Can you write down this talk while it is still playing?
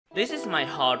This is my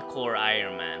hardcore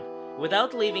Iron Man.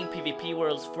 Without leaving PvP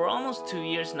worlds for almost 2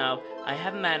 years now, I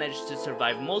have managed to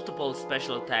survive multiple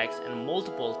special attacks and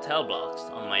multiple tel blocks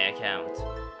on my account.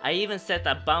 I even set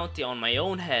a bounty on my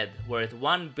own head worth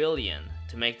 1 billion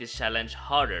to make this challenge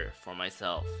harder for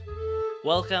myself.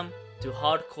 Welcome to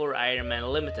Hardcore Iron Man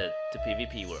Limited to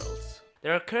PvP worlds.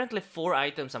 There are currently 4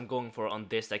 items I'm going for on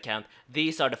this account.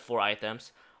 These are the 4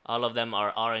 items. All of them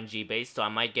are RNG based, so I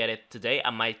might get it today,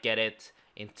 I might get it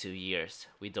in 2 years.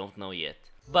 We don't know yet.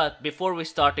 But before we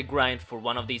start the grind for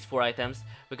one of these 4 items,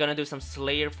 we're gonna do some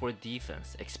Slayer for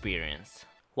Defense experience.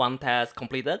 1 task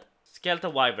completed.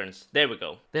 Skeletal Wyverns, there we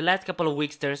go. The last couple of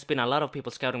weeks there's been a lot of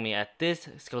people scouting me at this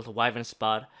Skeletal Wyvern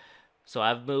spot, so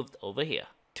I've moved over here.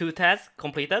 2 tasks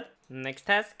completed. Next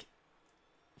task,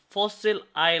 Fossil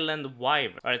Island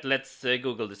Wyvern. Alright, let's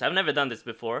Google this. I've never done this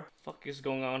before. Fuck is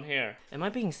going on here? Am I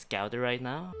being scouted right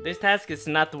now? This task is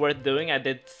not worth doing. I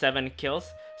did 7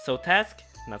 kills. So task,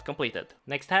 not completed.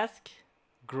 Next task,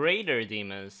 Greater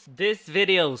Demons. This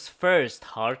video's first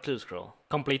hard clue scroll.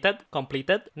 Completed,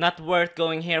 completed. Not worth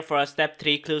going here for a step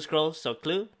 3 clue scroll, so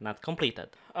clue, not completed.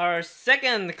 Our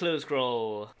second clue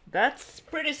scroll. That's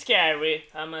pretty scary,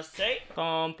 I must say.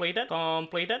 Completed,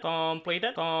 completed,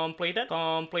 completed, completed,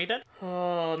 completed.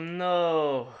 Oh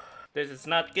no. This is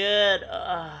not good.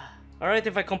 Alright,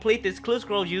 if I complete this clue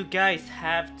scroll, you guys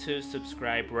have to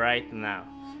subscribe right now.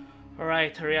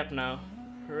 Alright, hurry up now.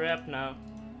 Hurry up now.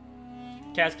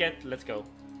 Casket, let's go.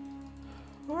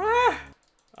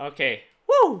 Okay.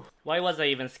 Woo! Why was I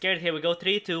even scared? Here we go.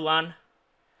 3, 2, 1.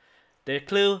 The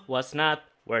clue was not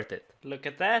worth it. Look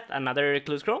at that. Another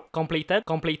clue scroll. Completed,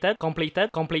 completed,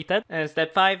 completed, completed. And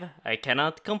step 5, I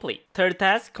cannot complete. Third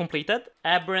task completed.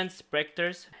 Aberrant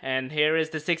Spectres. And here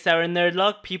is the 6-hour nerd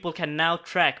log. People can now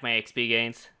track my XP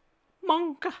gains.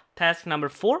 Monka. Task number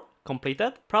 4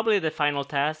 completed. Probably the final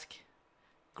task.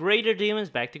 Greater Demons,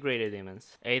 back to Greater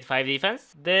Demons. 8-5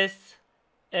 defense. This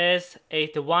is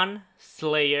 8-1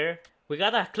 Slayer. We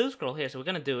got a clue scroll here, so we're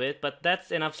gonna do it, but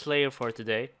that's enough Slayer for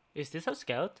today. Is this a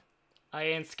scout? I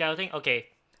ain't scouting? Okay.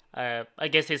 I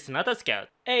guess it's not a scout.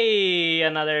 Hey,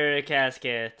 another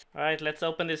casket. Alright, let's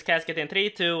open this casket in 3,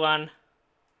 2, 1.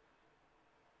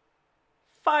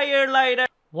 Firelighter!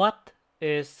 What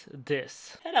is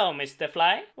this? Hello, Mr.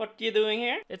 Fly. What you doing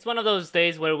here? It's one of those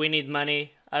days where we need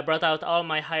money. I brought out all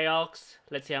my high alks.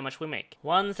 Let's see how much we make.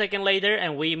 1 second later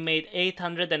and we made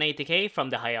 880k from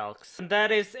the high alks. And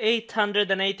that is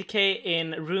 880k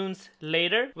in runes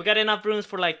later. We got enough runes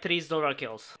for like 3 Zora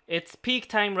kills. It's peak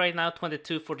time right now,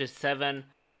 22:47.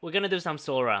 We're gonna do some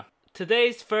Zora.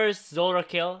 Today's first Zora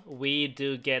kill, we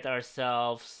do get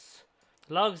ourselves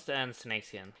logs and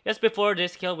snakeskin. Just before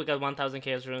this kill we got 1000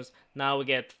 chaos runes. Now we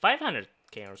get 500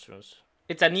 chaos runes.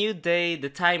 It's a new day, the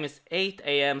time is 8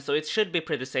 AM, so it should be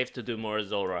pretty safe to do more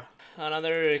Zora.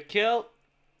 Another kill.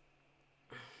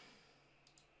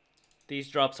 These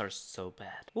drops are so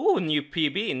bad. Ooh, new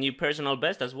PB, new personal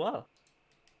best as well.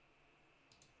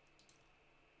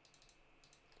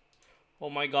 Oh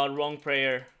my god, wrong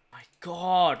prayer. My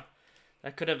god,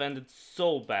 that could have ended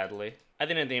so badly. I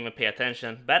didn't even pay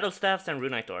attention. Battle Staffs and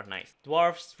Runite Door, nice.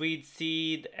 Dwarf, Sweet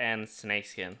Seed, and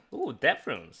Snakeskin. Ooh, Death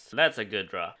Runes. That's a good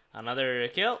draw. Another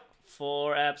kill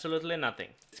for absolutely nothing.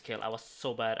 This kill, I was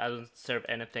so bad. I don't deserve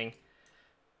anything.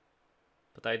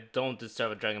 But I don't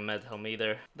deserve a Dragon Med Helm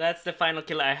either. That's the final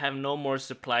kill. I have no more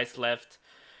supplies left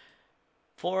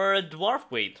for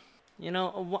Dwarf Weed. You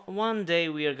know, one day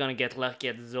we are gonna get lucky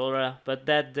at Zora, but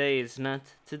that day is not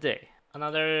today.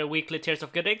 Another weekly Tears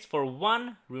of Good Eggs for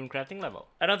 1 rune crafting level.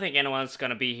 I don't think anyone's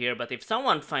gonna be here, but if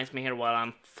someone finds me here while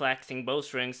I'm flexing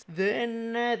bowstrings,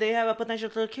 then they have a potential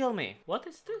to kill me. What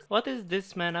is this? What is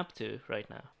this man up to right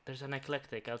now? There's an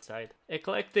Eclectic outside.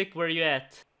 Eclectic, where you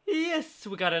at? Yes,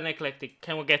 we got an Eclectic.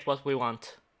 Can we get what we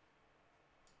want?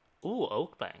 Ooh,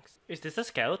 Oak Banks. Is this a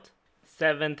scout?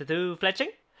 72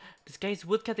 fletching? This guy is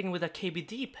woodcutting with a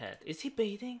KBD pet. Is he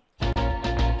baiting?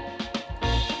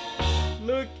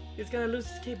 Look, he's gonna lose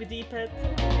his KBD pet.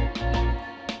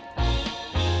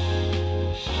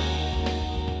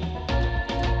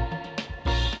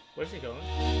 Where's he going?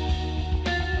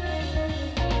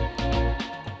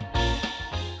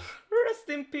 Rest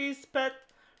in peace, pet.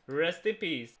 Rest in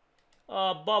peace.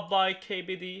 Bye-bye,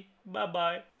 KBD.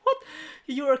 Bye-bye. What?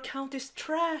 Your account is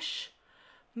trash.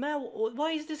 Man,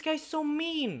 why is this guy so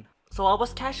mean? So I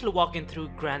was casually walking through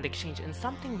Grand Exchange and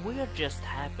something weird just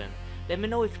happened. Let me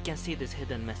know if you can see this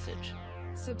hidden message.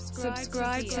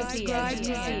 Subscribe to the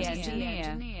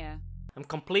engineer. I'm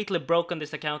completely broke on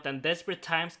this account and desperate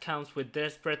times comes with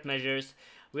desperate measures.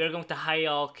 We are going to high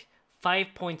alk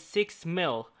 5.6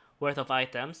 mil worth of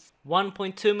items.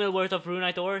 1.2 mil worth of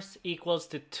runite ores equals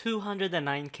to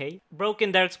 209k.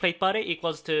 Broken Derek's plate body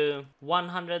equals to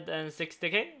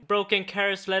 160k. Broken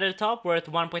Karis leather top worth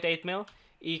 1.8 mil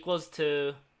equals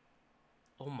to...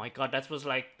 oh my god, that was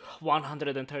like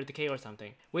 130k or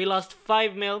something. We lost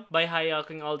 5 mil by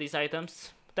high-alking all these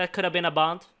items. That could have been a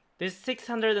bond. This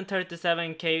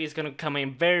 637k is gonna come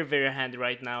in very handy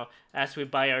right now as we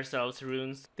buy ourselves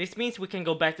runes. This means we can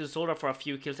go back to Zora for a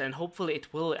few kills and hopefully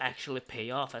it will actually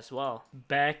pay off as well.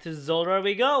 Back to Zora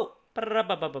we go!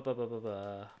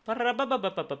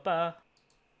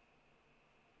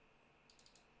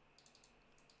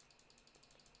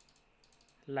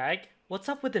 Lag? What's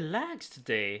up with the lags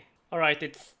today? Alright,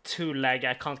 it's too laggy,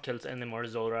 I can't kill anymore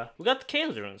Zora. We got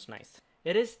Chaos runes, nice.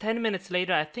 It is 10 minutes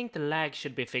later, I think the lag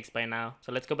should be fixed by now.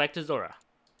 So let's go back to Zora.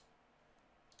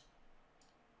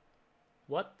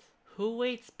 What? Who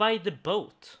waits by the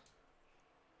boat?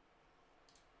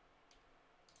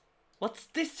 What's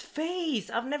this phase?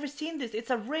 I've never seen this.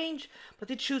 It's a range, but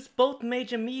it shoots both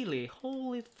mage and melee.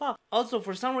 Holy fuck. Also,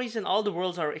 for some reason, all the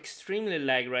worlds are extremely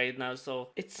lag right now, so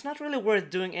it's not really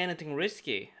worth doing anything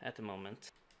risky at the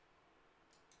moment.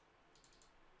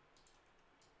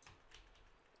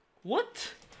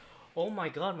 What? Oh my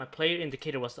god, my player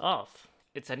indicator was off.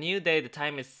 It's a new day, the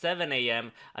time is 7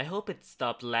 AM. I hope it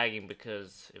stopped lagging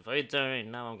because if I die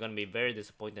now I'm gonna be very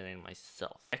disappointed in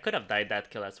myself. I could have died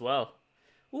that kill as well.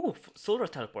 Ooh, solar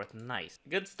teleport, nice.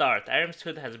 Good start, Aram's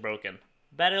hood has broken.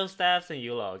 Battle staffs and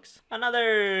U-logs.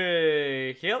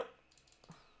 Another kill.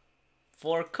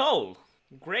 For coal.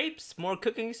 Grapes, more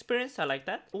cooking experience, I like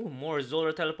that. Ooh, more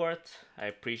Zola teleport. I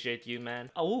appreciate you,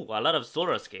 man. Oh, a lot of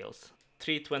Zola scales.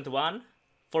 321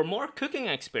 for more cooking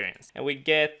experience. And we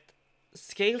get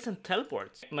scales and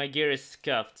teleports. My gear is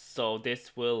scuffed, so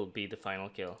this will be the final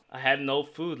kill. I have no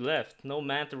food left, no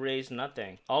manta rays,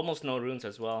 nothing. Almost no runes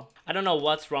as well. I don't know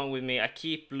what's wrong with me, I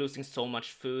keep losing so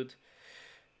much food.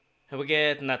 And we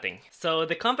get nothing. So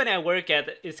the company I work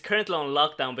at is currently on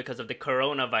lockdown because of the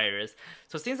coronavirus.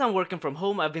 So since I'm working from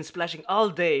home, I've been splashing all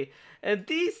day. And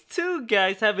these two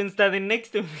guys have been standing next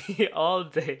to me all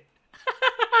day.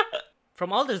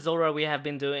 From all the Zora we have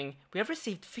been doing, we have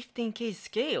received 15k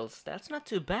scales. That's not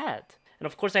too bad. And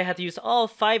of course I had to use all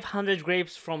 500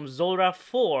 grapes from Zora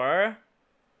for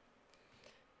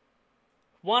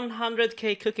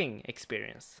 100k cooking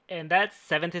experience. And that's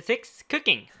 76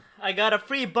 cooking. I got a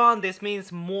free bond. This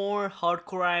means more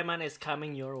hardcore Ironman is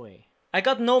coming your way. I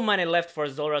got no money left for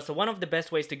Zora, so one of the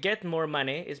best ways to get more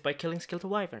money is by killing skeletal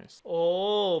wyverns.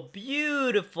 Oh,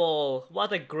 beautiful!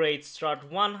 What a great start,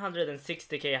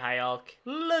 160k high alk.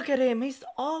 Look at him, he's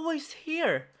always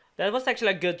here. That was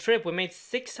actually a good trip, we made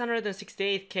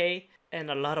 668k and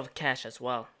a lot of cash as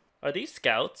well. Are these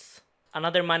scouts?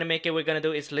 Another moneymaker we're gonna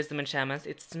do is Lisdom Shamans.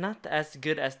 It's not as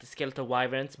good as the skeletal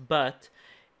wyverns, but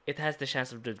it has the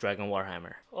chance of the Dragon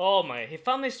Warhammer. Oh my, he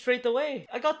found me straight away.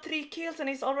 I got 3 kills and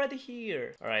he's already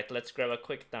here. Alright, let's grab a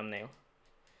quick thumbnail.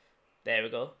 There we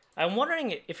go. I'm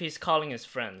wondering if he's calling his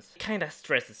friends. It kinda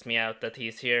stresses me out that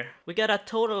he's here. We got a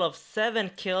total of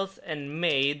 7 kills and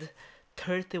made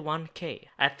 31k.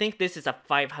 I think this is a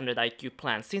 500 IQ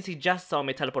plan. Since he just saw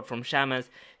me teleport from Shamans,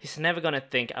 he's never gonna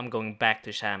think I'm going back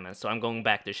to Shamans, so I'm going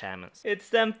back to Shamans.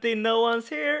 It's empty, no one's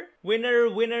here. Winner,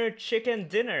 winner, chicken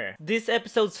dinner. This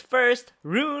episode's first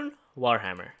Rune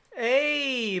Warhammer.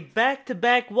 Hey,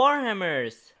 back-to-back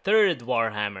Warhammers. Third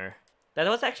Warhammer. That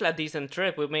was actually a decent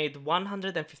trip. We made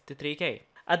 153k.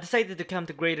 I decided to come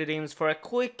to Great Redeems for a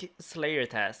quick Slayer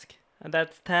task. And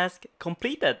that's task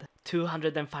completed.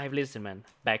 205 lizardmen.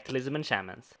 Back to lizardmen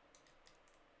shamans.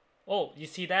 Oh, you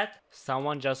see that?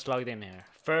 Someone just logged in here.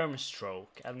 Firm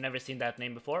Stroke. I've never seen that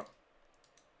name before.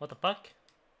 What the fuck?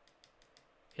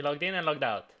 He logged in and logged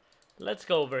out. Let's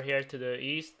go over here to the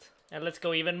east. And let's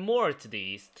go even more to the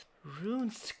east. Rune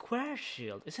Square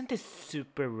Shield. Isn't this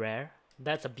super rare?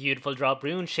 That's a beautiful drop.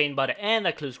 Rune Chain Body and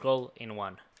a clue scroll in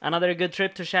one. Another good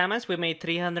trip to Shamans. We made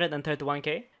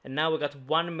 331k. And now we got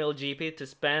 1 mil GP to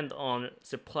spend on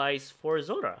supplies for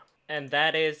Zora. And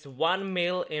that is 1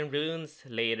 mil in runes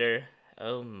later.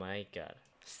 Oh my god.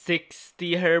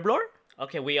 60 Herblore?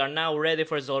 Okay, we are now ready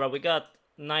for Zora. We got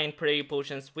 9 Prairie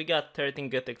Potions. We got 13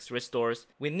 Gothic Restores.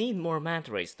 We need more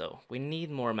Manta Rays though. We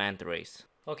need more Manta Rays.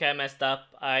 Okay, I messed up.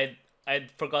 I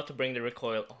forgot to bring the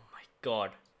recoil. Oh my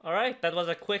god. Alright, that was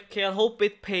a quick kill. Hope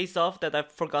it pays off that I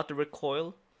forgot to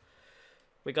recoil.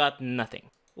 We got nothing.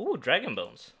 Ooh, Dragon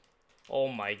Bones. Oh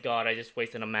my god, I just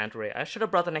wasted a Manta Ray. I should have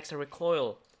brought an extra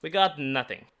recoil. We got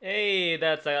nothing. Hey,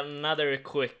 that's another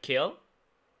quick kill.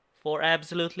 For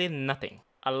absolutely nothing.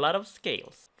 A lot of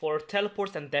scales. For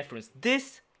teleports and death runes.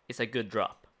 This is a good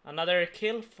drop. Another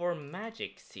kill for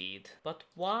Magic Seed. But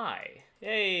why?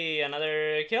 Yay,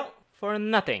 another kill for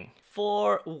nothing.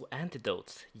 For, ooh,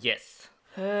 antidotes. Yes.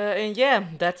 And yeah,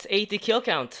 that's 80 kill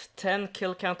count. 10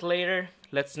 kill count later.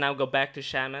 Let's now go back to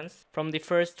Shamans. From the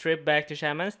first trip back to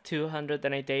Shamans,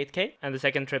 288k. And the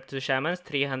second trip to Shamans,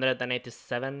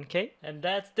 387k. And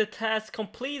that's the task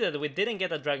completed. We didn't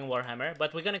get a Dragon Warhammer,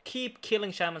 but we're gonna keep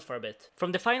killing Shamans for a bit.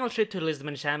 From the final trip to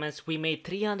Lisbon Shamans, we made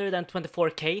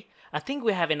 324k. I think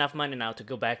we have enough money now to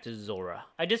go back to Zora.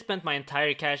 I just spent my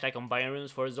entire cash like on buying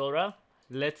rooms for Zora.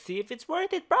 Let's see if it's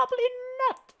worth it. Probably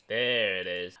not. There it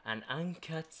is. An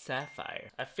uncut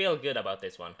sapphire. I feel good about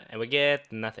this one. And we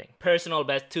get nothing. Personal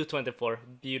best 224.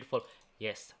 Beautiful.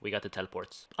 Yes, we got the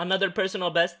teleports. Another personal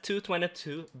best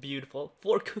 222. Beautiful.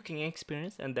 4 cooking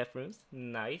experience and death runes.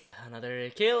 Nice. Another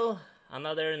kill.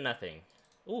 Another nothing.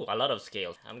 Ooh, a lot of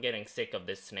scales. I'm getting sick of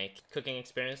this snake. Cooking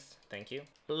experience, thank you.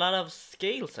 A lot of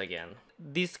scales again.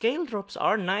 These scale drops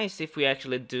are nice if we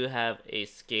actually do have a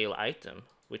scale item,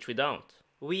 which we don't.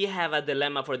 We have a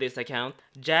dilemma for this account.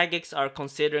 Jagex are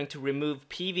considering to remove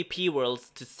PvP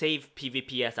worlds to save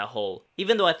PvP as a whole.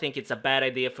 Even though I think it's a bad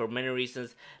idea for many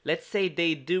reasons, let's say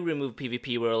they do remove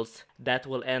PvP worlds, that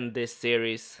will end this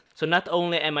series. So not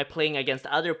only am I playing against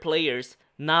other players,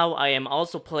 now I am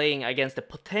also playing against the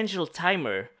potential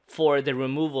timer for the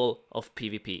removal of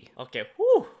PvP. Okay,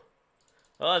 whew.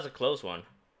 Oh, that's a close one.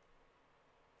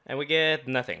 And we get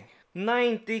nothing.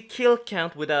 90 kill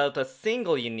count without a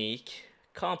single unique.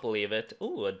 Can't believe it.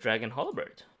 Ooh, a Dragon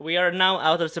Halberd. We are now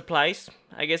out of supplies.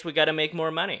 I guess we gotta make more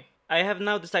money. I have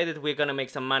now decided we're gonna make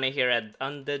some money here at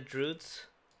Undead Druids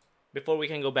before we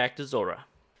can go back to Zora.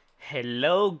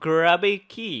 Hello, grubby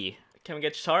key. Can we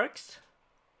get sharks?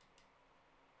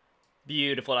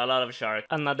 Beautiful, a lot of sharks.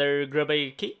 Another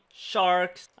grubby key.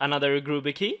 Sharks. Another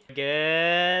grubby key.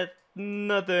 Get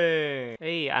nothing.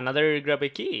 Hey, another grubby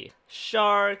key.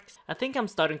 Sharks. I think I'm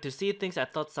starting to see things. I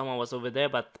thought someone was over there,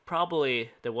 but probably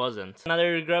there wasn't.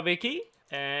 Another grubby key.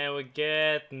 And we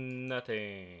get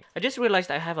nothing. I just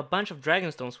realized I have a bunch of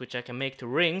dragonstones which I can make to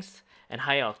rings and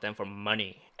high off them for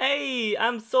money. Hey,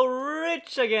 I'm so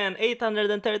rich again.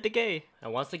 830k.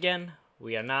 And once again,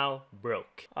 we are now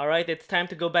broke. Alright, it's time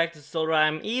to go back to Zora.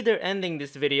 I'm either ending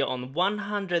this video on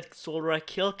 100 Zora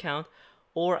kill count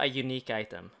or a unique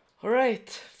item. Alright,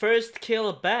 first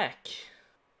kill back.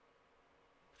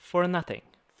 For nothing.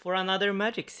 For another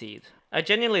Magic Seed. I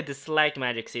genuinely dislike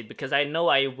Magic Seed because I know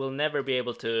I will never be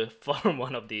able to farm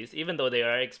one of these, even though they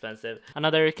are expensive.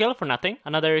 Another kill for nothing.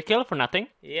 Another kill for nothing.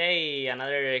 Yay,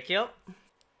 another kill.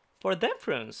 For death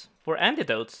runes. For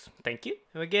antidotes. Thank you.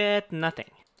 We get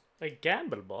nothing. A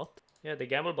gamble bot? Yeah, the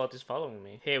gamble bot is following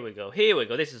me. Here we go, here we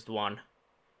go. This is the one.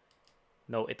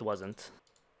 No, it wasn't.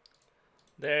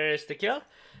 There's the kill.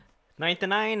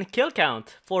 99 kill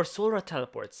count for Zora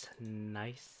teleports.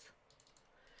 Nice.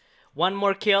 One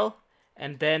more kill,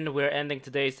 and then we're ending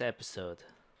today's episode.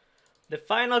 The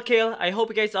final kill. I hope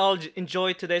you guys all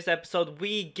enjoyed today's episode.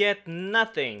 We get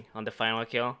nothing on the final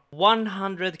kill.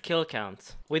 100 kill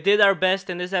counts. We did our best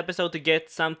in this episode to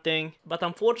get something, but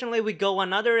unfortunately we go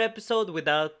another episode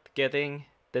without getting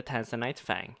the Tanzanite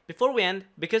Fang. Before we end,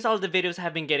 because all the videos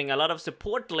have been getting a lot of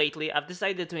support lately, I've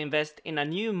decided to invest in a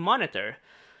new monitor.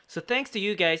 So thanks to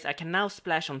you guys, I can now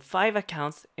splash on 5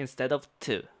 accounts instead of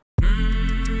 2.